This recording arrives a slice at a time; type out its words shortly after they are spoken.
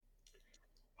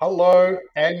Hello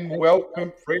and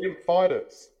welcome, freedom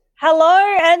fighters.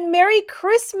 Hello and Merry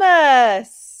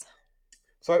Christmas.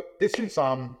 So this is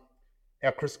our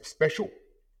Christmas special.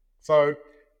 So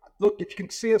look, if you can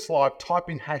see us live, type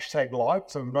in hashtag live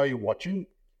so we know you're watching.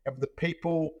 And for the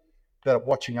people that are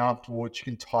watching afterwards, you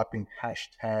can type in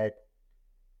hashtag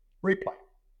replay.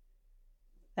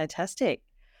 Fantastic.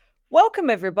 Welcome,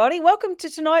 everybody. Welcome to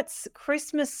tonight's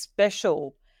Christmas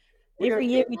special. Every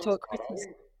year we talk Christmas.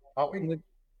 Aren't we?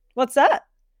 What's that?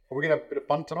 Are we going to have a bit of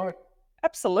fun tonight?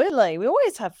 Absolutely. We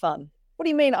always have fun. What do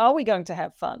you mean, are we going to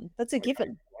have fun? That's a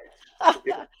given.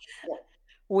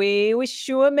 We wish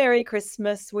you a Merry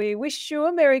Christmas. We wish you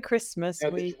a Merry Christmas.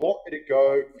 Now, did you want me to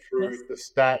go through the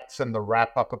stats and the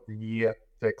wrap-up of the year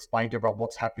to explain to everyone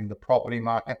what's happening in the property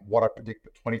market, what I predict for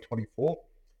 2024,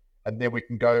 and then we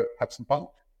can go have some fun?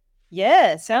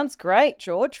 Yeah, sounds great,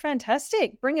 George.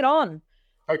 Fantastic. Bring it on.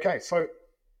 Okay, so,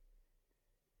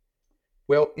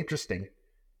 well, interesting.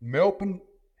 Melbourne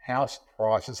house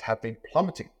prices have been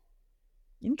plummeting.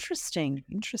 Interesting.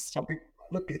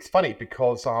 Look, it's funny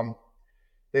because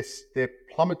they're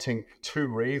plummeting for two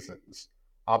reasons.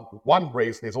 One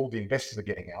reason is all the investors are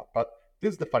getting out, but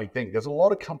this is the funny thing. There's a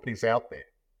lot of companies out there,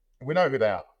 and we know who they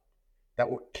are, that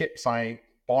will keep saying,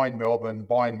 buying Melbourne,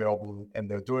 and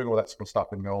they're doing all that sort of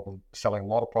stuff in Melbourne, selling a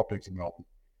lot of properties in Melbourne.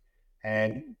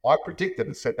 And I predicted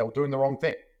and said they were doing the wrong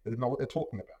thing. They didn't know what they're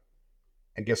talking about.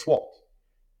 And guess what?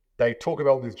 They talk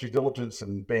about this due diligence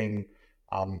and being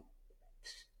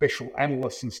special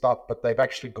analysts and stuff, but they've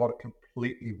actually got it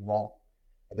completely wrong.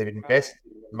 And they've invested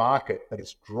in a market that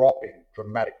is dropping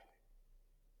dramatically.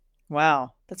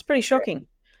 Wow, that's pretty shocking.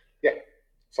 Yeah.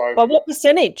 So, by what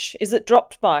percentage is it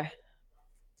dropped by?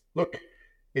 Look,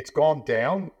 it's gone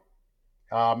down,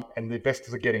 and the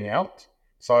investors are getting out.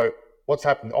 So what's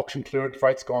happened? The auction clearance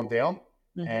rate's gone down,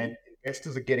 and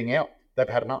investors are getting out. They've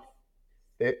had enough.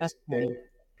 They're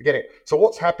forgetting it. So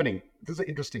what's happening? This is an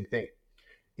interesting thing.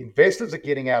 Investors are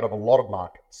getting out of a lot of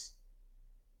markets,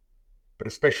 but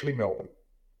especially Melbourne.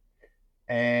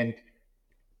 And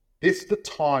this is the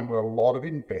time where a lot of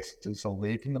investors are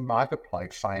leaving the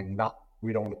marketplace saying, no,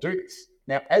 we don't want to do this.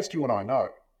 Now, as you and I know,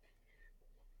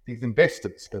 these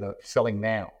investors that are selling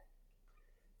now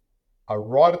are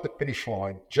right at the finish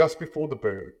line just before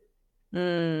the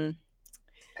boom.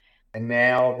 And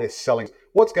now they're selling.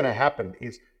 What's going to happen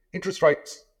is interest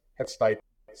rates have stayed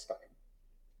the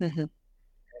same.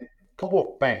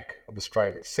 Commonwealth Bank of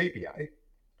Australia, CBA,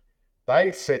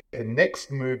 they said the next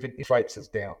move in interest rates is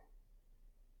down.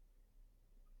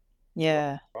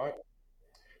 Yeah. Right.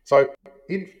 So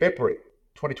in February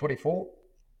 2024,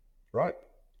 right,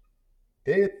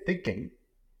 they're thinking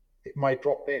it may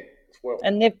drop then as well.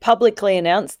 And they've publicly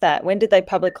announced that. When did they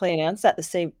publicly announce that,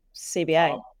 the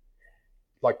CBA?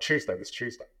 Like Tuesday, this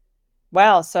Tuesday.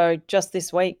 Wow, so just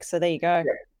this week. So there you go.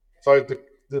 Yeah. So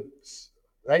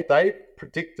they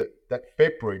predicted that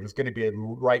February was going to be a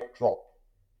rate drop.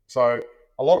 So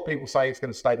a lot of people say it's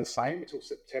going to stay the same until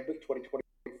September 2024.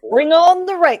 Bring on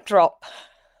the rate drop.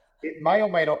 It may or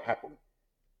may not happen,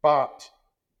 but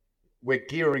we're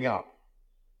gearing up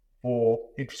for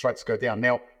interest rates to go down.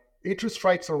 Now, interest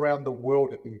rates around the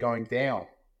world have been going down,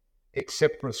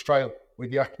 except for Australia. We're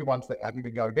the only ones that haven't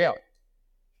been going down.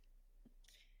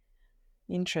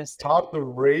 Interesting. Part of the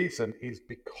reason is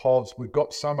because we've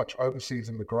got so much overseas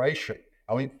immigration.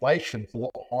 Our inflation is a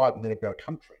lot higher than any other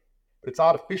country, but it's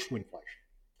artificial inflation.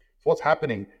 So what's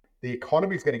happening? The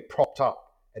economy is getting propped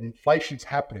up, and inflation's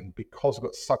happening because we've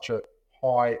got such a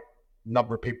high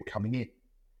number of people coming in.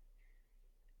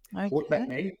 Okay. What does that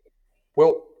mean?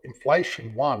 Well,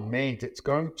 inflation, one, means it's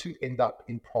going to end up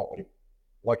in property,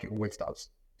 like it always does.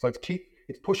 So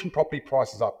it's pushing property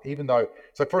prices up, even though,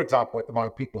 so for example, at the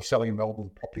moment, people are selling in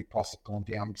Melbourne, property prices have gone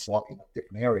down slightly in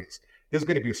different areas. There's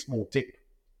going to be a small dip,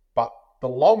 but the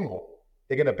long haul,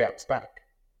 they're going to bounce back.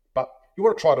 But you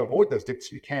want to try to avoid those dips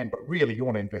if you can, but really you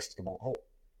want to invest in the long haul.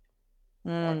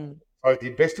 Right? So the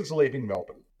investors are leaving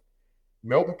Melbourne.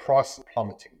 Melbourne prices are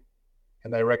plummeting,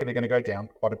 and they reckon they're going to go down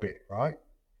quite a bit, right?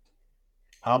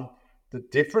 The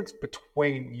difference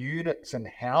between units and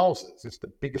houses is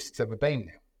the biggest it's ever been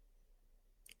now.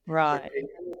 Right. So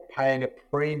people are paying a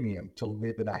premium to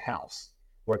live in a house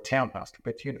or a townhouse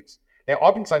compared to units. Now,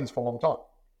 I've been saying this for a long time.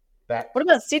 What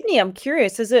about Sydney? I'm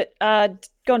curious. Has it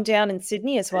gone down in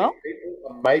Sydney as well?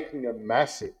 People are making a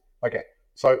massive. Okay,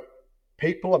 so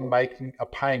people are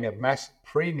paying a massive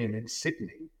premium in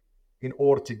Sydney in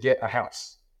order to get a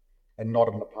house and not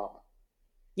an apartment.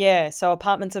 Yeah. So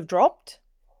apartments have dropped.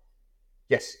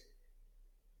 Yes.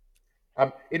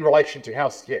 In relation to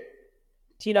houses, yeah.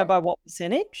 Do you know by what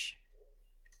percentage?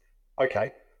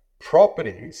 Okay.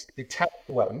 Properties, detached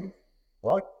dwelling,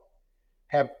 right,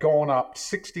 have gone up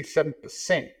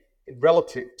 67%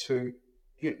 relative to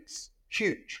units.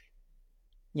 Huge.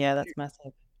 Yeah, that's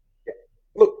massive. Yeah.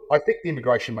 Look, I think the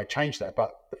immigration may change that,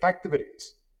 but the fact of it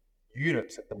is,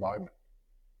 units at the moment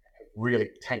have really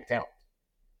tanked out,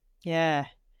 Yeah.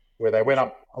 where they went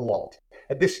up a lot.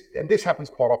 And this happens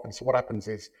quite often. So what happens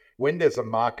is when there's a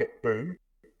market boom,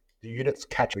 the units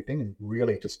catch everything and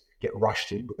really just get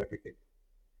rushed in with everything.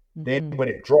 Then Mhm. when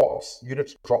it drops,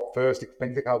 units drop first,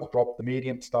 expensive cars drop, the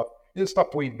medium stuff, the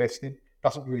stuff we invest in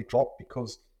doesn't really drop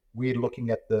because we're looking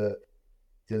at the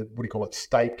what do you call it,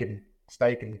 steak and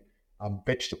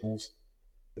vegetables,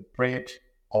 the bread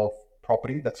of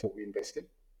property. That's what we invest in,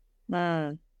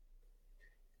 Mm.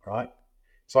 right?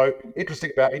 So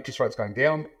interesting about interest rates going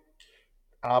down,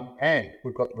 and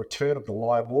we've got the return of the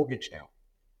liar mortgage now.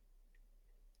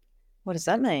 What does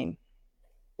that mean?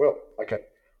 Well, okay,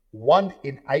 1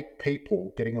 in 8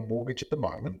 people getting a mortgage at the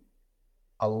moment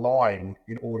are lying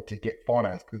in order to get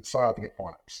finance because it's so hard to get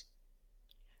finance.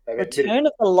 They've admitted Return it.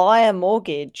 of the liar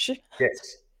mortgage.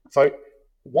 Yes. So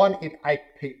 1 in 8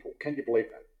 people, can you believe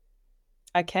that?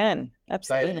 I can. They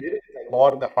Absolutely. admitted it, they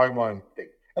lied on the home loan thing.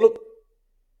 And look,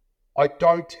 I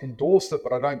don't endorse it,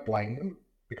 but I don't blame them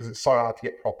because it's so hard to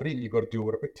get property and you've got to do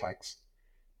whatever it takes.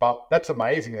 But that's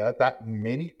amazing that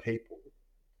many people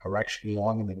are actually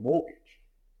lying on their mortgage.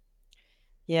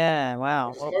 Yeah, wow.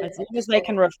 It's Well, so, as long as it's they so,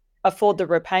 can afford the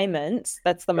repayments,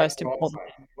 that's the that's most what I'm important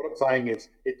saying. thing. What I'm saying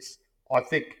is, I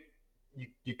think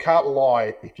you can't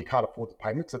lie if you can't afford the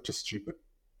payments. That's just stupid.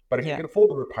 But if you Yeah. can afford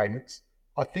the repayments,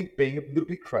 I think being a little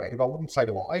bit creative, I wouldn't say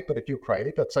to lie, but if you're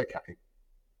creative, that's okay.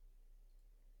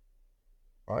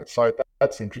 Right? So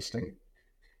that's interesting.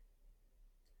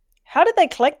 How did they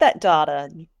collect that data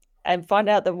and find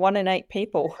out that 1 in 8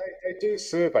 people? They do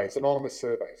surveys, anonymous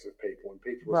surveys of people, and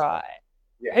people respond. Right.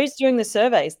 Yeah. Who's doing the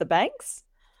surveys? The banks?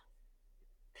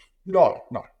 No,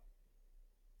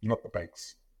 not the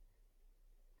banks.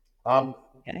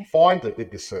 Okay. Finder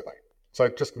did this survey. So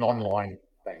just an online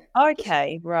thing.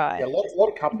 Okay, Yeah, right. a lot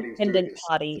of companies do Independent this.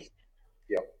 party.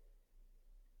 Yeah.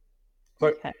 So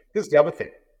Okay. this is the other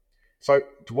thing. So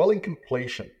dwelling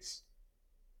completions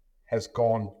has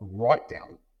gone right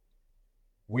down.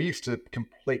 We used to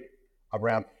complete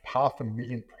around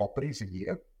 500,000 properties a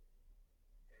year,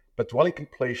 but dwelling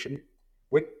completion,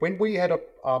 when we had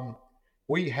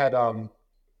what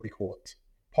do you call it,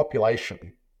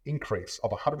 population increase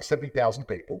of 170,000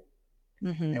 people,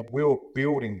 Hmm. and we were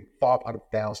building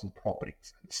 500,000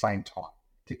 properties at the same time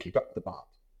to keep up the demand.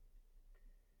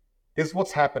 This is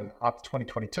what's happened after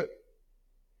 2022.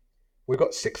 We've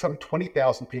got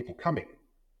 620,000 people coming,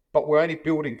 but we're only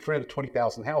building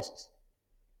 320,000 houses.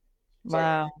 So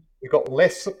Wow. we've got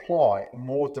less supply and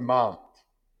more demand,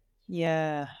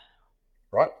 Yeah.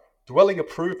 right? Dwelling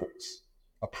approvals,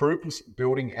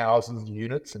 building houses and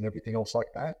units and everything else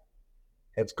like that,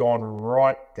 it's gone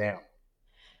right down.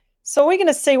 So we're going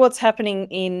to see what's happening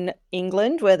in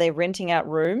England where they're renting out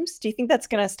rooms. Do you think that's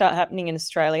going to start happening in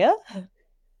Australia?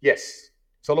 Yes.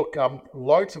 So look,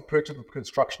 loads of purchase and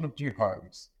construction of new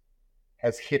homes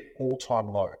has hit all-time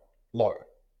low.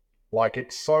 Like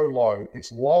it's so low,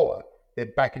 it's lower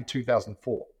than back in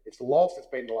 2004. It's the lowest it's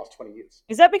been in the last 20 years.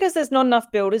 Is that because there's not enough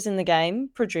builders in the game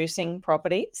producing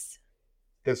properties?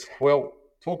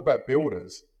 Talk about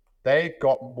builders. They've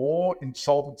got more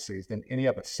insolvencies than any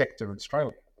other sector in Australia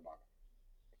at the moment.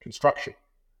 Construction.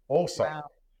 Also, Wow.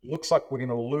 looks like we're going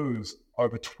to lose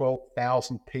over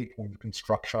 12,000 people in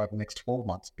construction over the next 12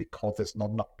 months because there's not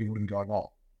enough building going on.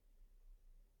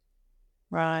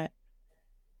 Right.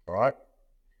 All right.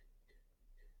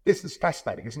 This is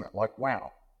fascinating, isn't it? Like,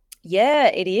 wow. Yeah,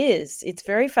 it is. It's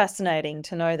very fascinating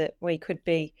to know that we could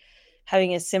be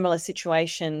having a similar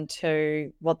situation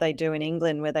to what they do in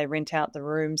England where they rent out the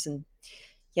rooms. And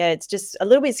yeah, it's just a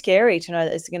little bit scary to know that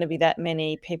there's going to be that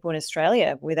many people in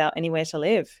Australia without anywhere to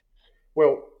live.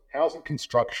 Well, housing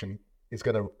construction is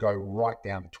going to go right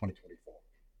down to 2024.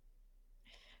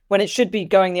 When it should be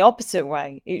going the opposite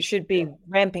way. It should be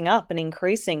ramping up and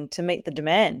increasing to meet the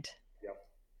demand. Yep.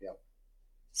 Yep.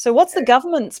 So what's the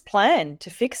government's plan to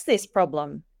fix this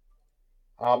problem?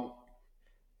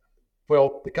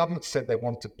 Well, the government said they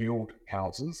want to build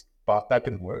houses, but that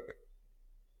didn't work.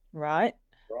 Right?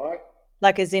 Right?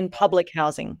 Like as in public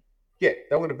housing. Yeah,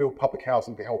 they want to build public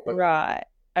housing to help, but Right.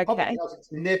 public Okay. housing is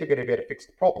never going to be able to fix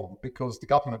the problem because the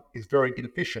government is very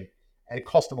inefficient and it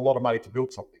costs them a lot of money to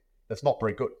build something that's not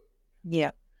very good.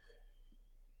 Yeah.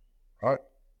 Right?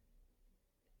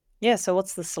 Yeah. So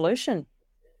what's the solution?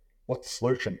 What's the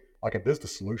solution? Okay, there's the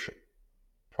solution.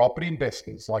 Property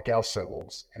investors like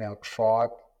ourselves and our tribe,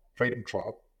 Freedom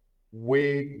Tribe,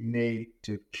 we need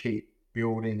to keep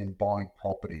building and buying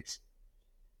properties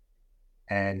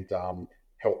and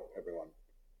help everyone.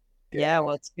 Yeah,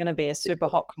 well, it's going to be a super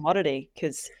hot commodity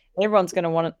because everyone's going to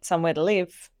want somewhere to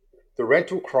live. The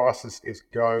rental crisis is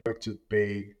going to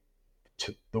be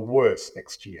the worst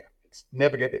next year. It's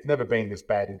never been this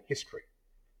bad in history.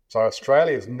 So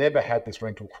Australia has never had this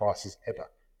rental crisis ever.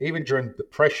 Even during the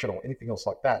Depression or anything else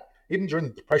like that. Even during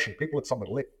the Depression, people had somewhere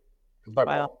to live. There's no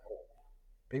problem.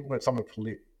 People had somewhere to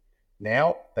live.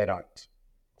 Now they don't.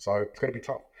 So it's going to be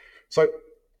tough.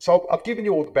 So I've given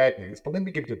you all the bad news, but let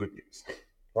me give you the good news,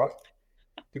 right?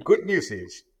 The good news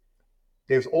is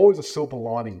there's always a silver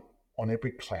lining on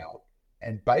every cloud.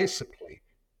 And basically,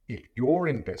 if you're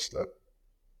an investor,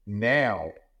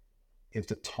 now is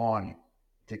the time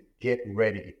to get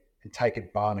ready and take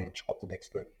advantage of the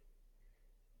next boom.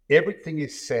 Everything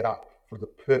is set up for the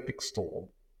perfect storm,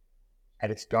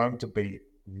 and it's going to be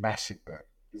massive boom.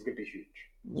 It's going to be huge.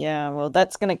 Yeah, well,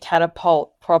 that's going to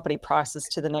catapult property prices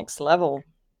to the next level.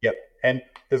 Yep. And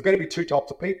there's going to be two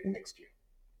types of people next year.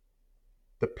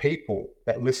 The people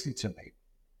that listened to me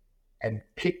and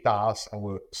kicked ass and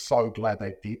were so glad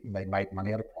they did and they made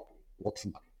money out of property, lots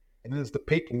of money. And then there's the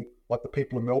people, like the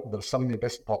people in Melbourne that are selling their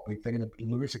investment property, they're going to be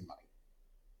losing money.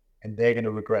 And they're going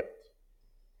to regret it.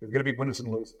 There's going to be winners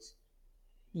and losers.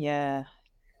 Yeah.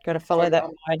 Got to follow that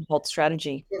buy and hold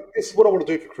strategy. This is what I want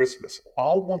to do for Christmas.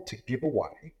 I want to give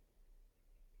away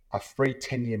a free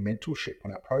 10-year mentorship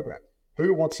on our program.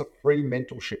 Who wants a free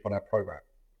mentorship on our program?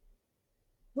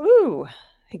 Ooh,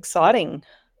 exciting.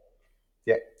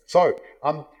 Yeah. So,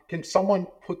 can someone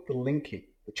put the link in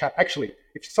the chat? Actually,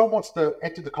 if someone wants to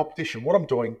enter the competition, what I'm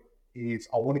doing is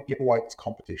I want to give away this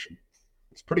competition.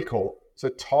 It's pretty cool. So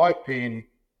type in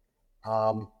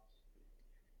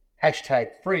hashtag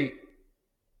free,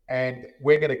 and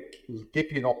we're going to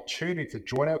give you an opportunity to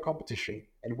join our competition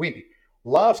and win.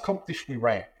 Last competition we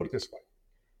ran, put it this way,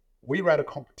 we ran a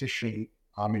competition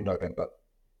in November,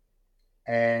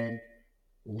 and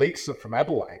Lisa from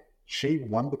Adelaide, she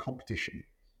won the competition,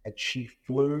 and she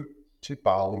flew to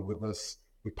Bali with us.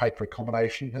 We paid for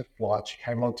accommodation, her flight. She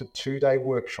came along to a 2-day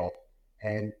workshop,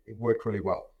 and it worked really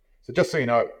well. So just so you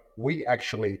know, we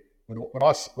actually, when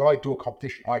I do a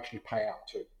competition, I actually pay out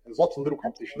too. There's lots of little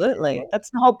competitions. Absolutely. Right? That's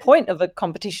the whole point of a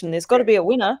competition. There's got to be a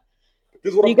winner.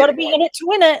 You've got to be in it to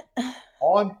win it.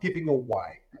 I'm giving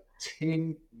away a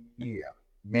 10-year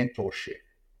mentorship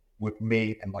with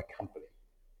me and my company,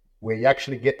 where you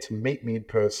actually get to meet me in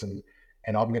person,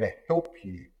 and I'm going to help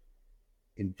you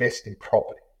invest in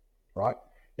property, right?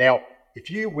 Now,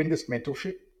 if you win this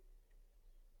mentorship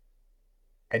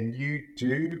and you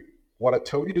do what I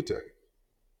tell you to do,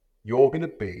 you're going to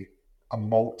be a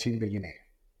multi-millionaire.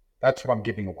 That's what I'm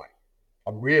giving away.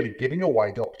 I'm really giving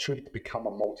away the opportunity to become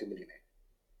a multi-millionaire.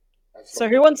 So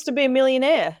who wants to be a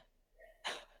millionaire?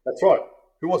 That's right.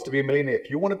 Who wants to be a millionaire? If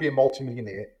you want to be a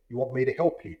multi-millionaire, you want me to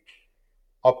help you.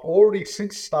 I've already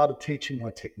since started teaching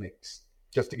my techniques.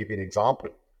 Just to give you an example,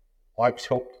 I've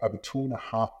helped over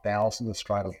 2,500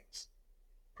 Australians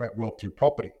create wealth through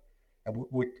property. And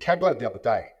we calculated the other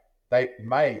day, they've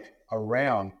made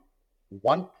around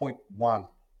 $1.1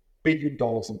 billion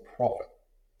in profit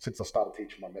since I started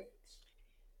teaching my methods.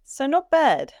 So not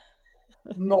bad.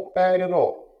 Not bad at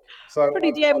all. So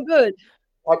pretty damn good.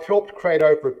 I've helped create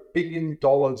over $1 billion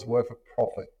worth of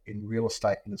profit in real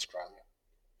estate in Australia.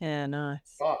 Yeah,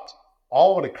 nice. But I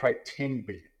want to create 10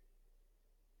 billion.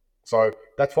 So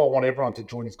that's why I want everyone to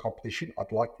join this competition.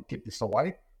 I'd like to give this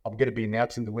away. I'm going to be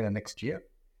announcing the winner next year.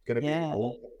 It's going to be a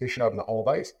competition over the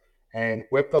holidays. And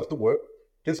whoever does the work,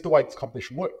 this is the way this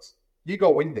competition works. You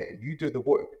go in there, you do the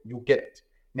work, you'll get it.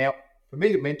 Now, for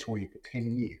me to mentor you for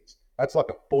 10 years, that's like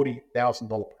a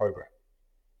 $40,000 program,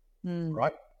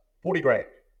 right? 40 grand.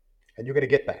 And you're going to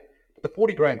get that. But the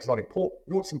 40 grand is not important.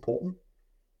 You know what's important?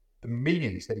 The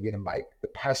millions that you're going to make, the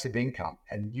passive income,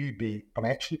 and you be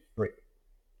financially free.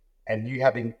 And you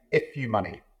having FU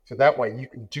money. So that way you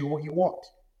can do what you want.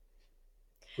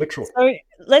 Literally. So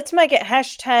let's make it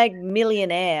hashtag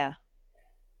millionaire.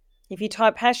 If you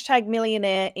type hashtag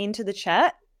millionaire into the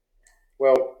chat.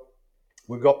 Well,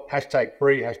 we've got hashtag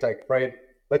free, hashtag Fred.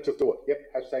 Let's just do it.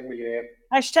 Yep, hashtag millionaire.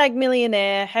 Hashtag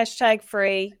millionaire, hashtag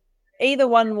free. Either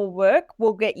one will work.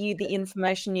 We'll get you the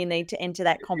information you need to enter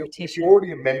that competition. If you're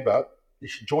already a member, you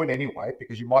should join anyway,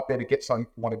 because you might be able to get something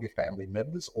from one of your family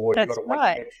members, or if you've got a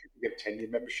one-year membership, you get a 10-year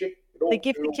membership. The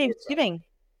gift that keeps giving.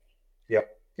 Yeah,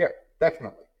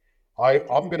 definitely. I'm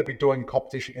going to be doing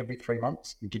competition every 3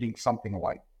 months and getting something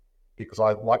away, because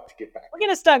I like to give back. We're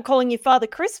going to start calling you Father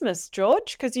Christmas,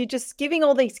 George, because you're just giving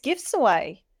all these gifts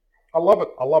away. I love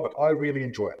it. I really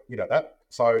enjoy it. You know that.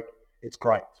 So it's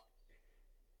great.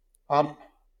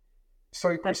 So,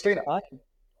 That's Christina, exciting.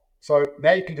 so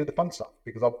now you can do the fun stuff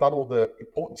because I've done all the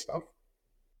important stuff.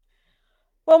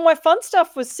 Well, my fun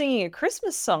stuff was singing a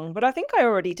Christmas song, but I think I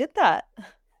already did that.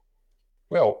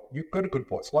 Well, you've got a good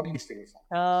voice. Why don't you sing a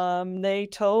song? They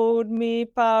told me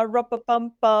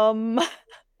pa-ra-pa-pum-pum.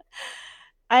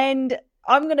 And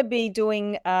I'm going to be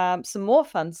doing some more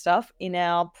fun stuff in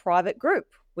our private group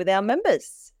with our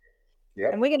members. Yeah.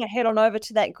 And we're going to head on over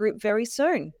to that group very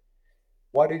soon.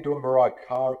 Why do you do a Mariah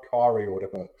Carey or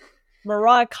whatever?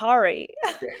 Mariah Carey.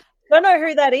 Yeah. Don't know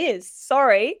who that is.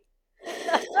 Sorry.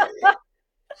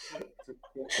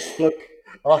 Look,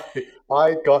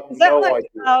 I got Is that no like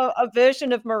idea. a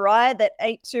version of Mariah that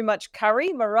ate too much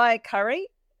curry? Mariah Curry?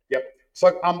 Yep.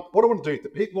 So, what I want to do, the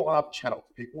people on our channel,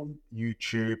 people on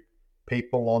YouTube,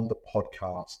 people on the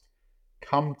podcast,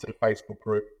 come to the Facebook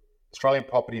group, Australian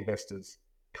Property Investors.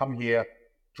 Come here,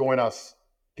 join us,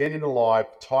 get into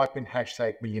live, type in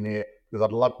 #millionaire because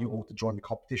I'd love you all to join the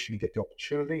competition and get the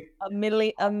opportunity. A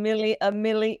milli.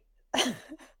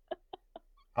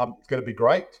 It's going to be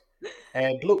great.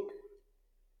 And look,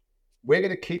 we're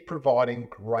going to keep providing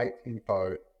great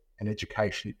info and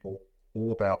education for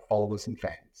all of our followers and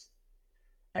fans.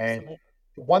 Absolutely. And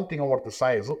the one thing I wanted to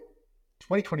say is, look,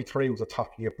 2023 was a tough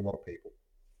year for a lot of people,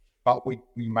 but we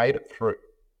made it through.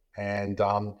 And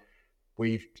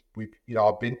we've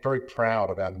I've been very proud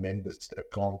of our members that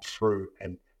have gone through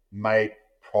and made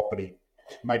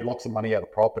lots of money out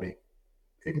of property,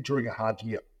 even during a hard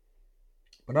year.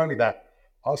 But not only that,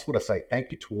 I just want to say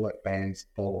thank you to all our fans,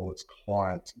 followers,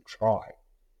 clients, and tribe.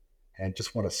 And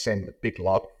just want to send a big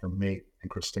love from me and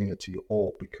Christina to you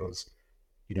all because,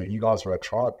 you guys are our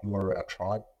tribe. You are our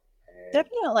tribe.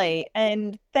 Definitely.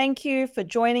 And thank you for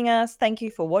joining us. Thank you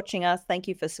for watching us. Thank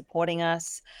you for supporting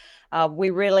us. We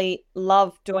really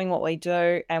love doing what we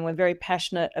do, and we're very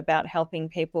passionate about helping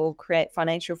people create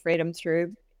financial freedom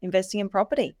through investing in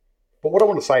property. But what I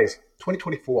want to say is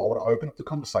 2024, I want to open up the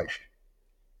conversation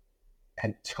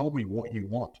and tell me what you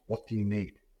want. What do you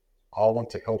need? I want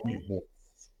to help you more.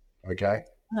 Okay?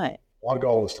 Right. My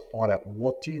goal is to find out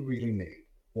what do you really need?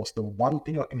 What's the one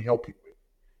thing I can help you with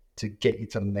to get you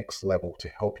to the next level to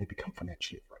help you become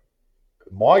financially free?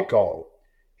 My goal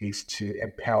is to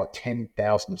empower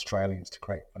 10,000 Australians to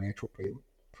create financial freedom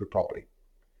through property.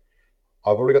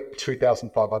 I've already got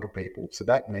 2,500 people, so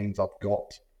that means I've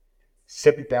got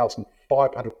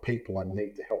 7,500 people I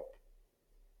need to help.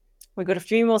 We've got a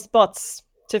few more spots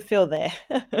to fill there.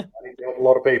 I need to help a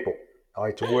lot of people. I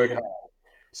need to work hard.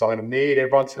 So I'm going to need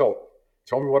everyone's help.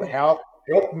 Tell me help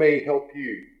me help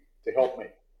you to help me.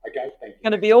 Okay, thank you.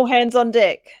 Going to be all hands on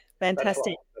deck.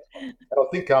 Fantastic. That's right. And I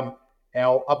think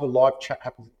our other live chat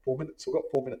happens in 4 minutes. We've got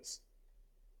 4 minutes.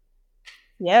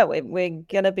 Yeah, we're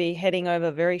going to be heading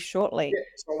over very shortly. Yeah,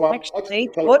 so, actually,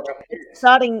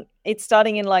 it's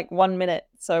starting in like 1 minute.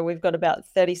 So we've got about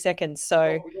 30 seconds.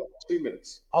 So we've got 2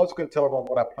 minutes. I was going to tell everyone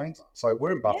what our plans are. So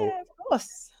we're in Bali. Yeah, of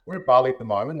course. We're in Bali at the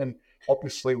moment, and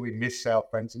obviously we miss our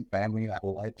friends and family in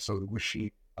Adelaide, so we wish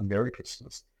you a Merry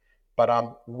Christmas.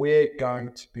 But we're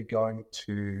going to be going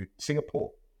to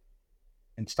Singapore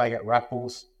and staying at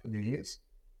Raffles for New Year's.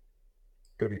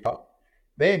 Going to be fun.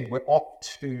 Then we're off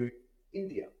to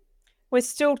India. We're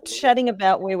still chatting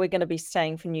about where we're going to be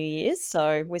staying for New Year's,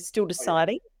 so we're still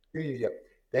deciding. Yeah.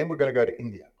 Then we're going to go to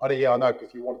India. Oh, yeah, I know,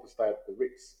 because you wanted to stay at the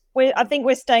Ritz. I think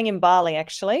we're staying in Bali,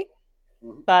 actually,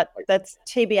 but that's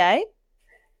TBA.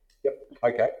 Yep,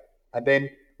 okay. And then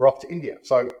we're off to India.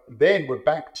 So then we're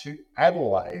back to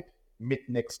Adelaide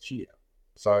mid-next year.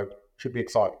 So should be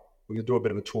exciting. We're going to do a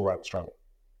bit of a tour around Australia.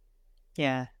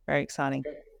 Yeah, very exciting.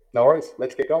 Okay. No worries.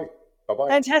 Let's get going. Bye-bye.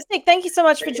 Fantastic. Thank you so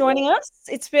much for joining us.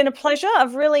 It's been a pleasure.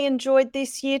 I've really enjoyed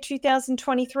this year,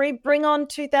 2023. Bring on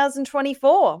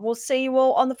 2024. We'll see you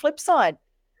all on the flip side.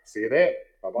 See you there.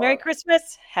 Bye-bye. Merry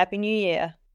Christmas. Happy New Year.